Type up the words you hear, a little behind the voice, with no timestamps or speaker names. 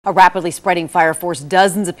A rapidly spreading fire forced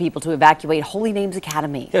dozens of people to evacuate Holy Names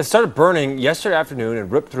Academy. Yeah, it started burning yesterday afternoon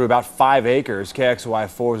and ripped through about 5 acres.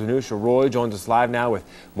 KXLY4's Anusha Roy joins us live now with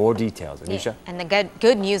more details. Anusha? Yeah. And the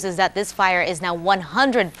good news is that this fire is now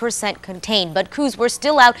 100% contained, but crews were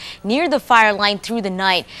still out near the fire line through the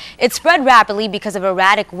night. It spread rapidly because of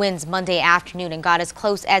erratic winds Monday afternoon and got as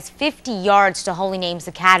close as 50 yards to Holy Names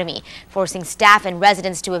Academy, forcing staff and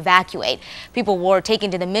residents to evacuate. People were taken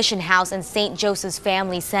to the Mission House and St. Joseph's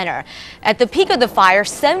Family Center. At the peak of the fire,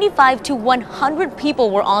 75 to 100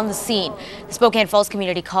 people were on the scene. The Spokane Falls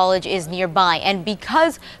Community College is nearby, and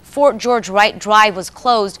because Fort George Wright Drive was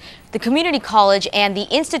closed, the Community College and the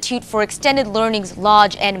Institute for Extended Learning's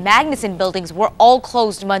Lodge and Magnuson buildings were all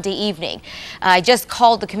closed Monday evening. I just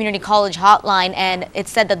called the Community College hotline and it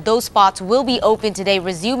said that those spots will be open today,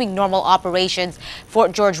 resuming normal operations.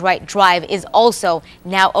 Fort George Wright Drive is also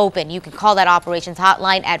now open. You can call that operations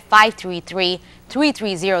hotline at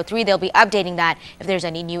 533-3303. They'll be updating that if there's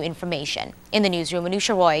any new information. In the newsroom,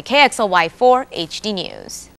 Anusha Roy, KXLY4 HD News.